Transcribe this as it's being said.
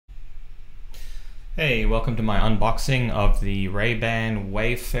Hey, welcome to my unboxing of the Ray-Ban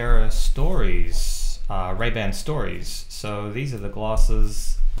Wayfarer Stories, Ray-Ban Stories. So these are the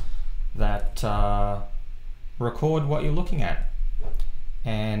glasses that record what you're looking at.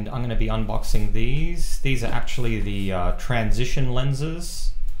 And I'm going to be unboxing these. These are actually the transition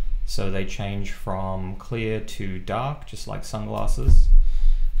lenses. So they change from clear to dark, just like sunglasses.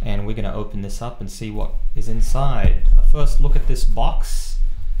 And we're going to open this up and see what is inside. First, look at this box.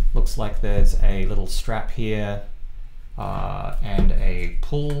 Looks like there's a little strap here and a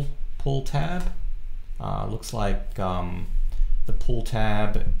pull tab. Looks like the pull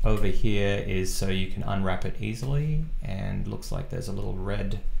tab over here is so you can unwrap it easily, and looks like there's a little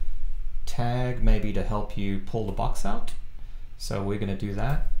red tag maybe to help you pull the box out. So we're going to do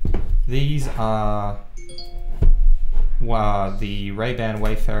that. These are the Ray-Ban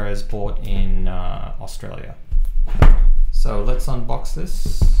Wayfarers bought in Australia. So let's unbox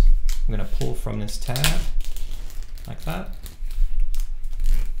this. I'm going to pull from this tab like that.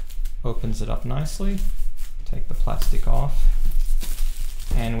 Opens it up nicely. Take the plastic off.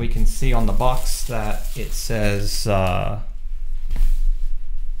 And we can see on the box that it says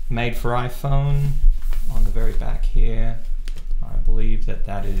made for iPhone on the very back here. I believe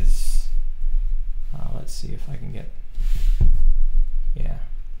that is, let's see if I can get, yeah,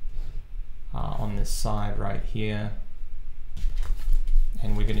 on this side right here.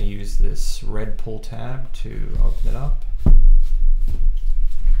 And we're going to use this red pull tab to open it up.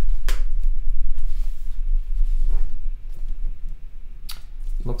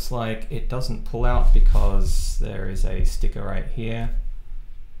 Looks like it doesn't pull out because there is a sticker right here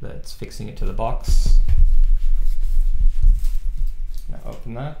that's fixing it to the box. Now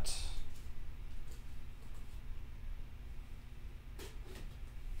open that.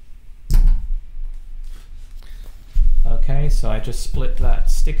 Okay, so I just split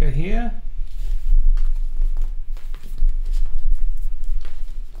that sticker here.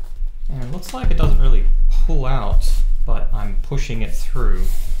 And it looks like it doesn't really pull out, but I'm pushing it through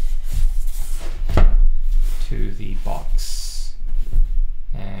to the box.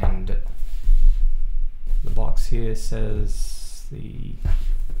 And the box here says the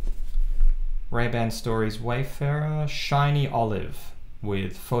Ray-Ban Stories Wayfarer Shiny Olive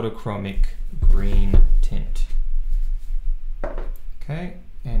with photochromic green tint. Okay,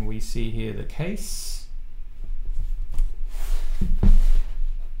 and we see here the case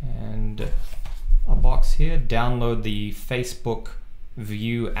and a box here. Download the Facebook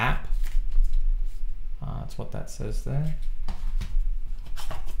View app. That's what that says there.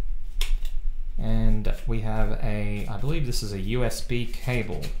 And we have a, I believe this is a USB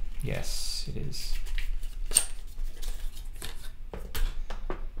cable. Yes, it is.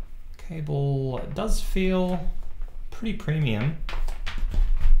 Cable does feel pretty premium.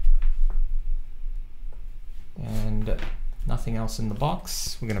 And nothing else in the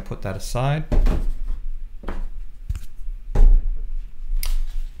box. We're going to put that aside.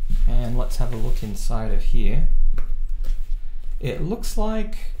 And let's have a look inside of here. It looks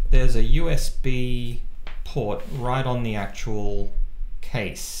like there's a USB port right on the actual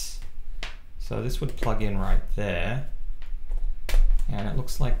case. So this would plug in right there. And it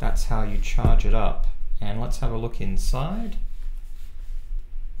looks like that's how you charge it up. And let's have a look inside.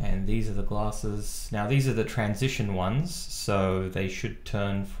 And these are the glasses. Now these are the transition ones, so they should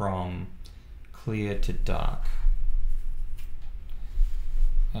turn from clear to dark.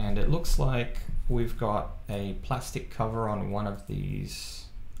 And it looks like we've got a plastic cover on one of these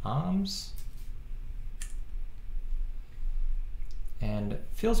arms. And it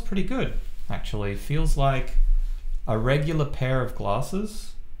feels pretty good, actually. Feels like a regular pair of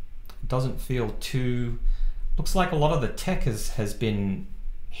glasses. It doesn't feel too, looks like a lot of the tech has been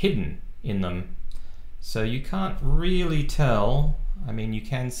hidden in them, so you can't really tell. I mean, you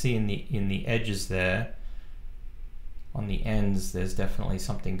can see in the edges there, on the ends, there's definitely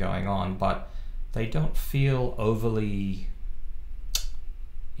something going on, but they don't feel overly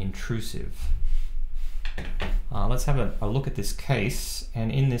intrusive. Let's have a look at this case,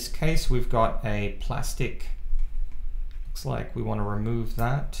 and in this case we've got a plastic, looks like we want to remove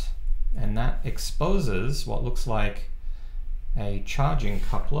that, and that exposes what looks like a charging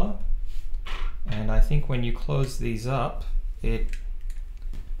coupler. And I think when you close these up, it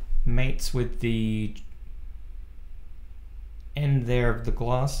mates with the end there of the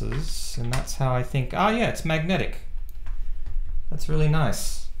glasses, and that's how I think, oh yeah, it's magnetic. That's really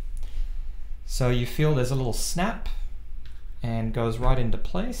nice. So you feel there's a little snap and goes right into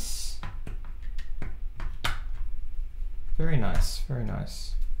place. Very nice, very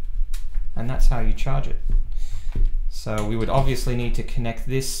nice. And that's how you charge it. So we would obviously need to connect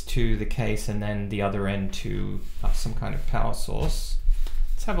this to the case and then the other end to some kind of power source.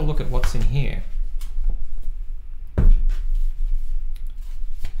 Let's have a look at what's in here.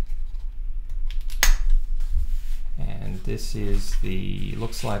 And this is the,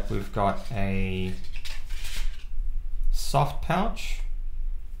 looks like we've got a soft pouch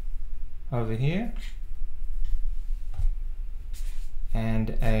over here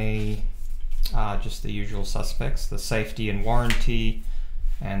and a just the usual suspects, the safety and warranty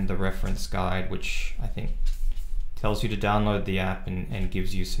and the reference guide, which I think tells you to download the app and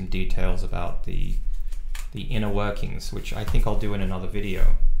gives you some details about the inner workings, which I think I'll do in another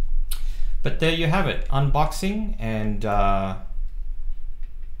video. But there you have it, unboxing, and gotta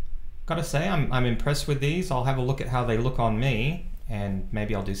say I'm impressed with these. I'll have a look at how they look on me, and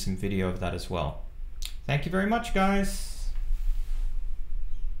maybe I'll do some video of that as well. Thank you very much, guys.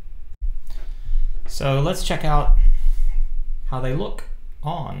 So let's check out how they look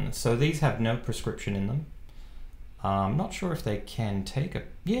on. So these have no prescription in them. I'm not sure if they can take a,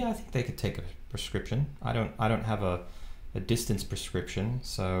 yeah, I think they could take a prescription. I don't have a distance prescription,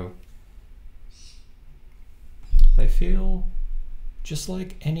 so they feel just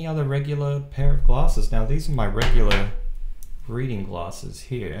like any other regular pair of glasses. Now these are my regular reading glasses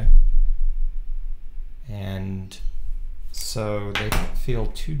here, and so they don't feel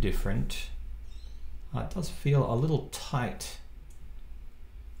too different. It does feel a little tight.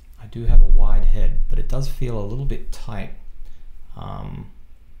 I do have a wide head, but it does feel a little bit tight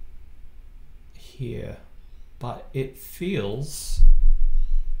here, but it feels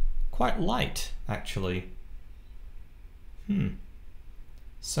quite light actually.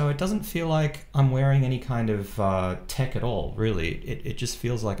 So it doesn't feel like I'm wearing any kind of tech at all, really. It just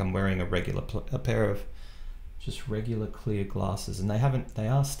feels like I'm wearing a pair of just regular clear glasses, and they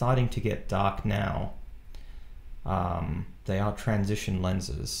are starting to get dark now. They are transition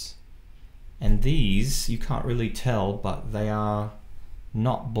lenses, and these you can't really tell, but they are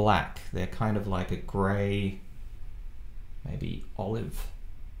not black. They're kind of like a gray, maybe olive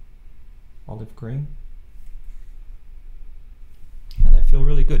green, and they feel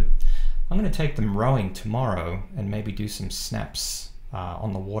really good. I'm going to take them rowing tomorrow and maybe do some snaps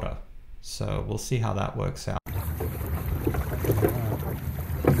on the water, so we'll see how that works out.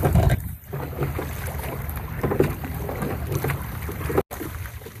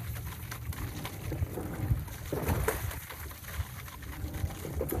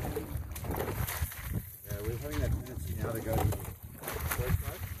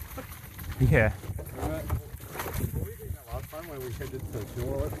 Yeah. What were you doing that last time where we headed to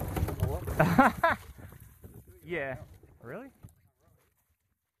shore? Yeah. Really?